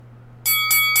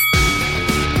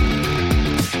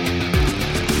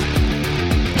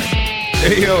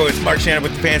Hey, yo, it's Mark Shannon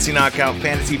with the Fantasy Knockout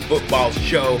Fantasy Football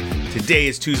Show. Today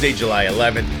is Tuesday, July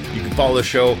 11th. You can follow the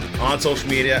show on social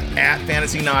media at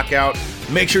Fantasy Knockout.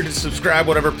 Make sure to subscribe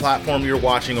whatever platform you're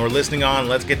watching or listening on.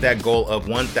 Let's get that goal of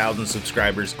 1,000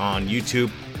 subscribers on YouTube.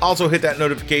 Also hit that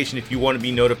notification if you want to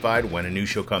be notified when a new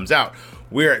show comes out.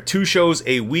 We're at 2 shows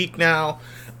a week now.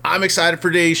 I'm excited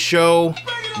for today's show.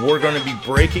 We're going to be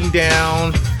breaking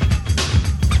down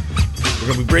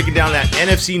that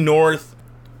NFC North.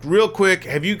 Real quick,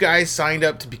 have you guys signed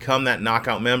up to become that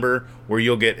knockout member where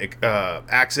you'll get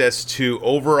access to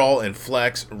overall and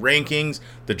flex rankings,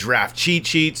 the draft cheat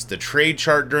sheets, the trade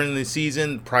chart during the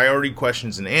season, priority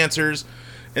questions and answers?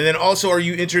 And then also, are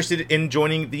you interested in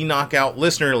joining the Knockout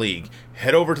Listener League?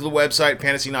 Head over to the website,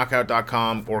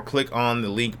 fantasyknockout.com, or click on the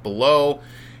link below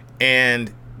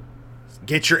and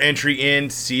get your entry in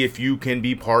to see if you can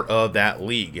be part of that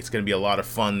league. It's going to be a lot of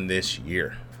fun this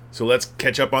year. So let's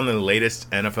catch up on the latest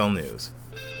NFL news.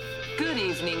 Good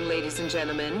evening, ladies and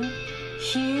gentlemen.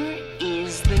 Here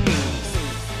is the news.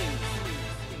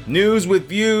 News with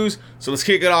views. So let's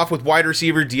kick it off with wide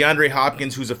receiver DeAndre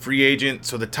Hopkins, who's a free agent.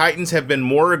 So the Titans have been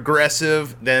more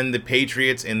aggressive than the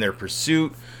Patriots in their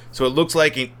pursuit. So it looks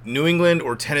like New England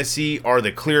or Tennessee are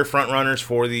the clear front runners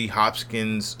for the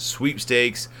Hopkins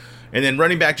sweepstakes. And then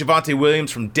running back Javonte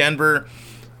Williams from Denver.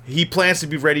 He plans to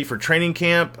be ready for training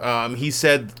camp. He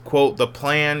said, quote, the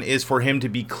plan is for him to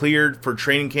be cleared for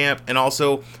training camp. And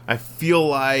also, I feel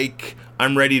like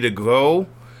I'm ready to go.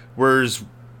 Whereas,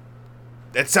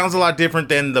 that sounds a lot different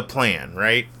than the plan,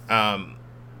 right?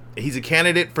 He's a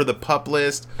candidate for the PUP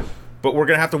list, but we're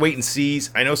going to have to wait and see.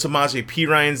 I know Samaje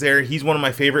Perine's there. He's one of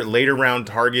my favorite later round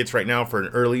targets right now for an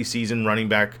early season running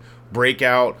back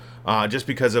breakout, just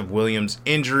because of Williams'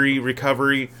 injury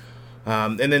recovery.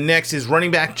 And then next is running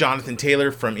back Jonathan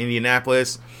Taylor from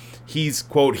Indianapolis. He's,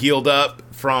 quote, healed up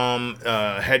from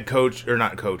owner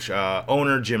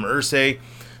Jim Irsay.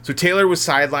 So Taylor was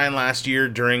sidelined last year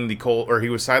during he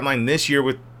was sidelined this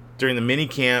year during the mini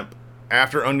camp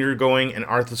after undergoing an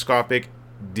arthroscopic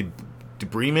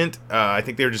debridement. I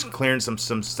think they were just clearing some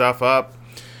stuff up.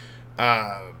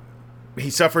 He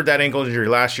suffered that ankle injury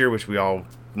last year, which we all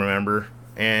remember.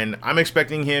 And I'm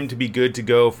expecting him to be good to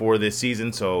go for this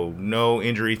season, so no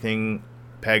injury thing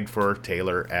pegged for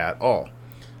Taylor at all.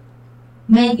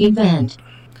 Main event.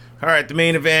 All right, the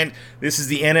main event. This is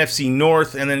the NFC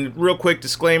North. And then real quick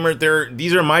disclaimer,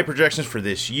 these are my projections for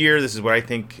this year. This is what I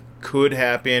think could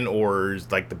happen or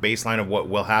is like the baseline of what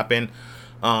will happen.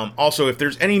 Also, if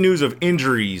there's any news of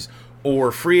injuries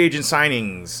or free agent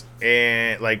signings,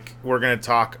 and like we're going to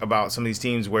talk about some of these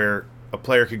teams where a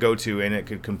player could go to, and it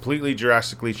could completely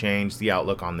drastically change the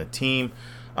outlook on the team.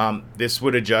 This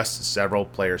would adjust several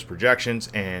players' projections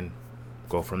and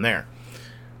go from there.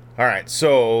 All right,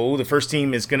 so the first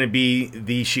team is going to be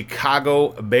the Chicago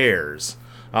Bears.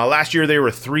 Last year they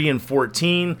were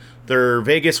 3-14. Their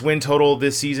Vegas win total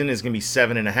this season is going to be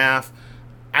 7.5.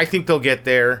 I think they'll get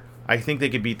there. I think they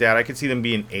could beat that. I could see them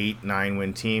being an 8-9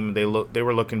 win team. They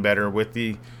were looking better with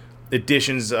the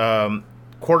additions.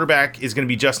 Quarterback is going to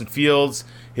be Justin Fields.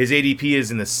 His ADP is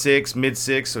in the mid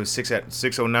 6, so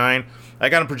 609. I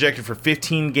got him projected for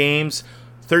 15 games,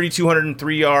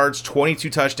 3,203 yards,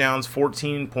 22 touchdowns,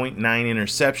 14.9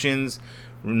 interceptions,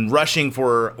 rushing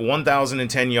for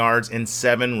 1,010 yards and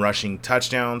 7 rushing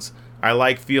touchdowns. I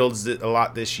like Fields a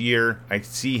lot this year. I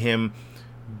see him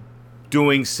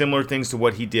doing similar things to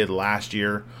what he did last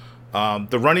year.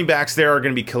 The running backs there are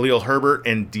going to be Khalil Herbert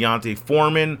and Deontay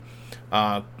Foreman.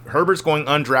 Herbert's going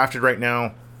undrafted right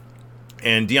now,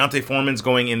 and Deontay Foreman's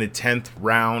going in the 10th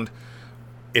round.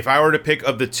 If I were to pick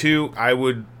of the two, I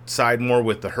would side more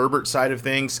with the Herbert side of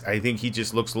things. I think he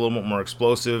just looks a little bit more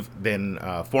explosive than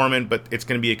Foreman, but it's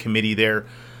going to be a committee there.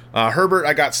 Herbert,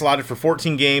 I got slotted for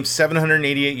 14 games,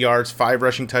 788 yards, 5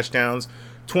 rushing touchdowns,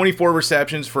 24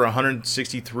 receptions for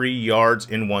 163 yards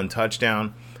and 1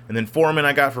 touchdown. And then Foreman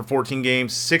I got for 14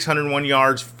 games, 601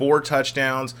 yards, 4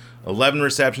 touchdowns, 11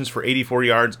 receptions for 84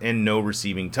 yards, and no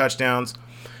receiving touchdowns.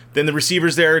 Then the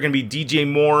receivers there are going to be DJ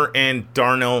Moore and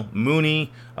Darnell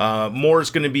Mooney.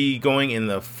 Moore's going to be going in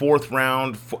the 4th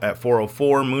round at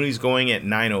 404. Mooney's going at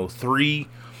 903.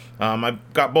 I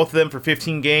got both of them for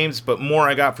 15 games, but Moore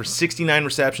I got for 69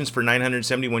 receptions for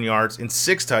 971 yards and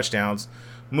 6 touchdowns.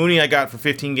 Mooney I got for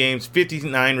 15 games,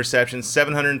 59 receptions,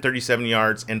 737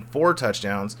 yards, and 4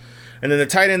 touchdowns. And then the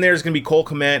tight end there is going to be Cole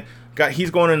Kmet.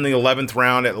 He's going in the 11th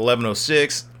round at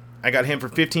 1106. I got him for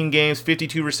 15 games,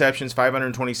 52 receptions,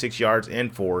 526 yards,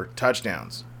 and 4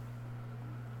 touchdowns.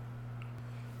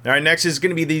 All right, next is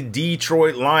going to be the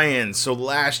Detroit Lions. So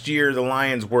last year, the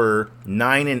Lions were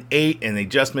 9-8, and they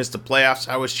just missed the playoffs.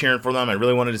 I was cheering for them. I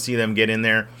really wanted to see them get in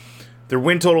there. Their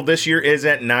win total this year is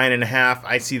at 9.5.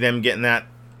 I see them getting that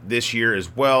this year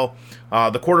as well.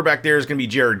 The quarterback there is going to be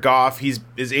Jared Goff. His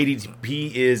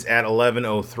ADP is at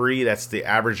 1103. That's the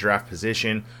average draft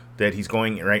position that he's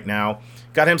going right now.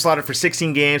 Got him slotted for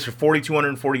 16 games for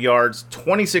 4,240 yards,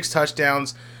 26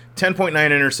 touchdowns, 10.9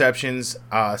 interceptions,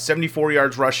 74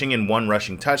 yards rushing, and 1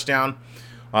 rushing touchdown.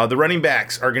 The running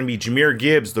backs are going to be Jahmyr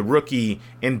Gibbs, the rookie,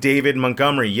 and David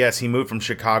Montgomery. Yes, he moved from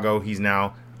Chicago. He's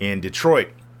now in Detroit.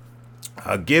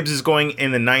 Gibbs is going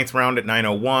in the 9th round at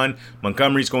 901.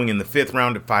 Montgomery's going in the 5th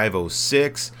round at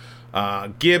 506.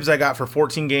 Gibbs I got for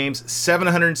 14 games,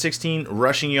 716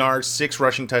 rushing yards, 6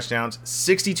 rushing touchdowns,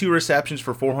 62 receptions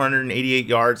for 488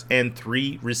 yards, and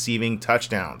 3 receiving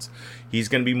touchdowns. He's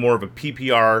going to be more of a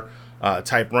PPR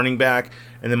type running back.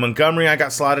 And then Montgomery I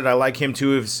got slotted. I like him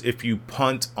too if you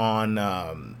punt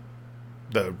on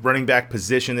the running back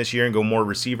position this year and go more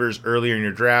receivers earlier in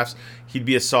your drafts. He'd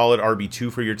be a solid RB2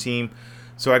 for your team.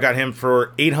 So I got him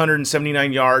for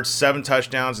 879 yards, 7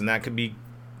 touchdowns, and that could be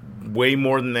way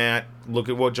more than that. Look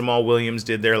at what Jamal Williams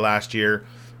did there last year.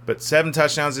 But 7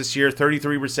 touchdowns this year,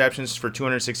 33 receptions for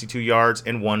 262 yards,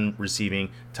 and 1 receiving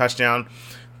touchdown.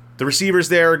 The receivers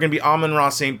there are going to be Amon-Ra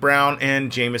St. Brown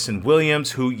and Jamison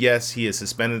Williams, who, yes, he is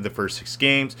suspended the first 6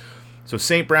 games. So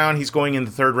St. Brown, he's going in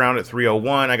the 3rd round at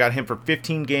 301. I got him for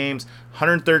 15 games,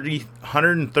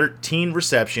 113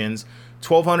 receptions,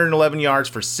 1,211 yards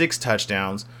for 6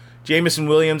 touchdowns. Jamison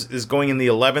Williams is going in the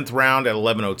 11th round at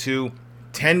 1102.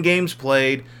 10 games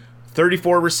played,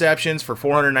 34 receptions for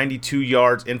 492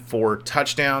 yards and 4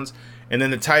 touchdowns. And then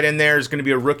the tight end there is going to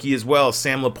be a rookie as well,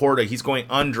 Sam Laporta. He's going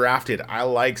undrafted. I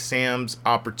like Sam's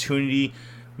opportunity.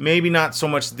 Maybe not so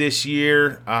much this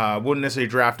year. Wouldn't necessarily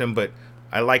draft him, but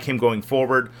I like him going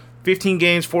forward. 15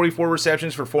 games, 44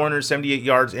 receptions for 478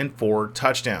 yards and 4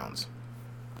 touchdowns.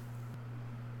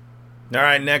 All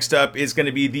right, next up is going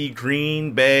to be the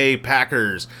Green Bay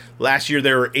Packers. Last year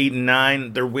they were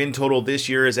 8-9. Their win total this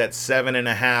year is at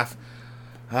 7.5.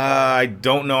 I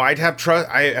don't know. I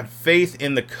have faith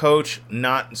in the coach,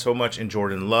 not so much in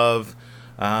Jordan Love.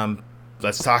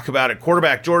 Let's talk about it.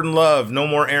 Quarterback Jordan Love. No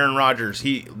more Aaron Rodgers.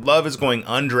 Love is going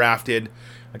undrafted.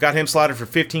 I got him slotted for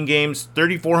 15 games,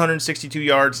 3,462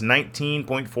 yards,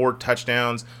 19.4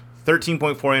 touchdowns,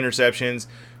 13.4 interceptions,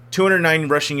 209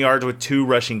 rushing yards with 2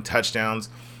 rushing touchdowns.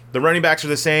 The running backs are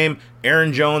the same,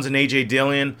 Aaron Jones and A.J.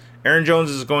 Dillon. Aaron Jones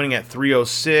is going at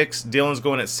 306. Dillon's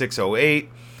going at 608.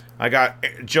 I got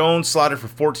Jones slotted for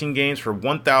 14 games for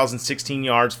 1,016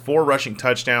 yards, 4 rushing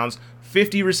touchdowns,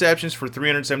 50 receptions for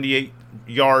 378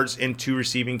 yards, and 2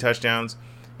 receiving touchdowns.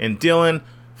 And Dillon,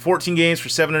 14 games for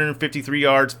 753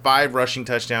 yards, 5 rushing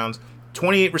touchdowns,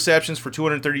 28 receptions for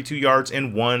 232 yards,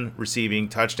 and 1 receiving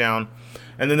touchdown.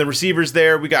 And then the receivers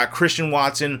there, we got Christian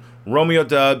Watson, Romeo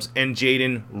Doubs, and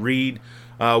Jaden Reed.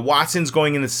 Watson's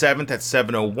going in the 7th at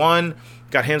 701.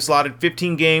 Got him slotted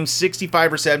 15 games,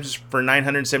 65 receptions for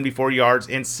 974 yards,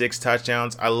 and 6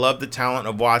 touchdowns. I love the talent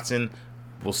of Watson.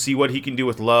 We'll see what he can do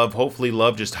with Love. Hopefully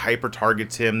Love just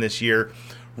hyper-targets him this year.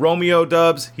 Romeo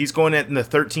Doubs, he's going in the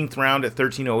 13th round at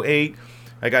 1308.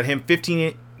 I got him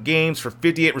 15 games for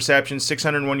 58 receptions,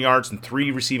 601 yards, and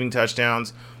 3 receiving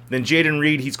touchdowns. Then Jaden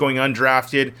Reed, he's going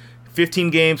undrafted.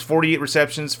 15 games, 48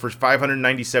 receptions for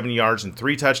 597 yards and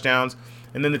 3 touchdowns.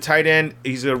 And then the tight end,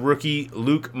 he's a rookie,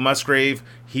 Luke Musgrave.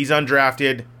 He's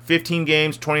undrafted. 15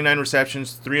 games, 29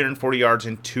 receptions, 340 yards,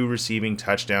 and 2 receiving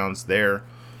touchdowns there.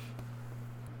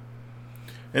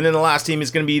 And then the last team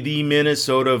is going to be the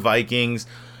Minnesota Vikings.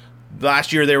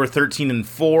 Last year they were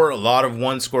 13-4. A lot of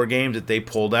one-score games that they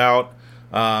pulled out.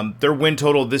 Their win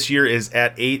total this year is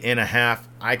at 8.5.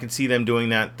 I can see them doing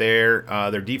that there.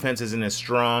 Their defense isn't as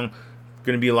strong.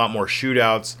 Going to be a lot more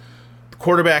shootouts. The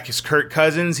quarterback is Kirk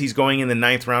Cousins. He's going in the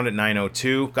 9th round at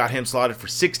 902. Got him slotted for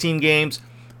 16 games,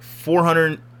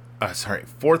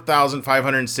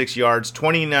 4,506 yards,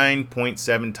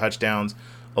 29.7 touchdowns,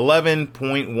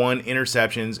 11.1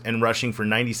 interceptions, and rushing for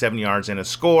 97 yards and a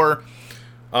score.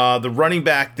 The running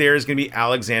back there is going to be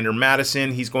Alexander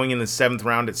Madison. He's going in the 7th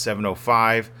round at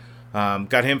 705.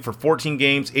 Got him for 14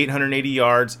 games, 880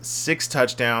 yards, 6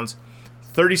 touchdowns,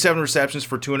 37 receptions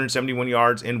for 271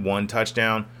 yards, and 1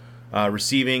 touchdown.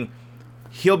 Receiving,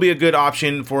 he'll be a good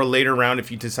option for a later round if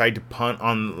you decide to punt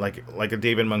on like a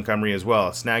David Montgomery as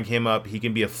well. Snag him up. He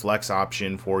can be a flex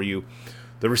option for you.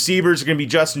 The receivers are going to be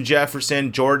Justin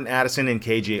Jefferson, Jordan Addison, and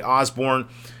KJ Osborne.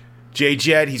 Jay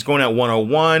Jett, he's going at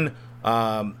 101.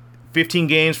 15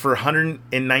 games for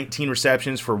 119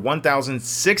 receptions for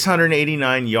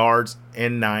 1,689 yards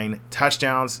and 9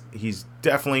 touchdowns. He's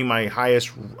definitely my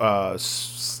highest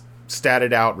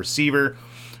statted out receiver.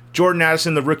 Jordan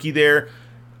Addison, the rookie there,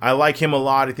 I like him a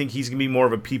lot. I think he's going to be more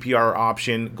of a PPR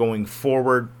option going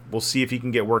forward. We'll see if he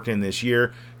can get worked in this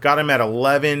year. Got him at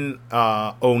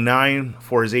 11.09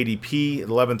 for his ADP,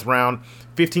 11th round.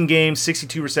 15 games,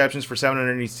 62 receptions for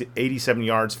 787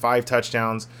 yards, 5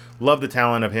 touchdowns. Love the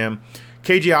talent of him.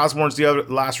 KJ Osborne's the other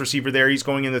last receiver there. He's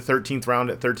going in the 13th round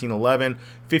at 13.11.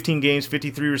 15 games,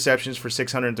 53 receptions for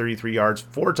 633 yards,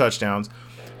 4 touchdowns.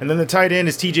 And then the tight end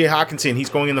is TJ Hawkinson. He's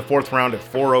going in the 4th round at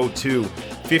 4.02.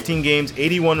 15 games,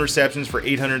 81 receptions for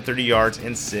 830 yards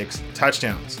and 6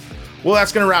 touchdowns. Well,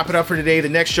 that's going to wrap it up for today. The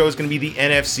next show is going to be the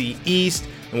NFC East,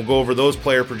 and we'll go over those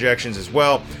player projections as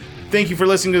well. Thank you for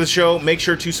listening to the show. Make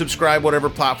sure to subscribe whatever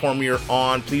platform you're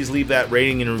on. Please leave that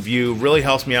rating and review. Really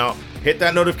helps me out. Hit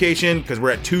that notification because we're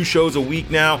at 2 shows a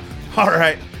week now. All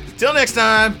right. Till next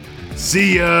time.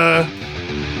 See ya.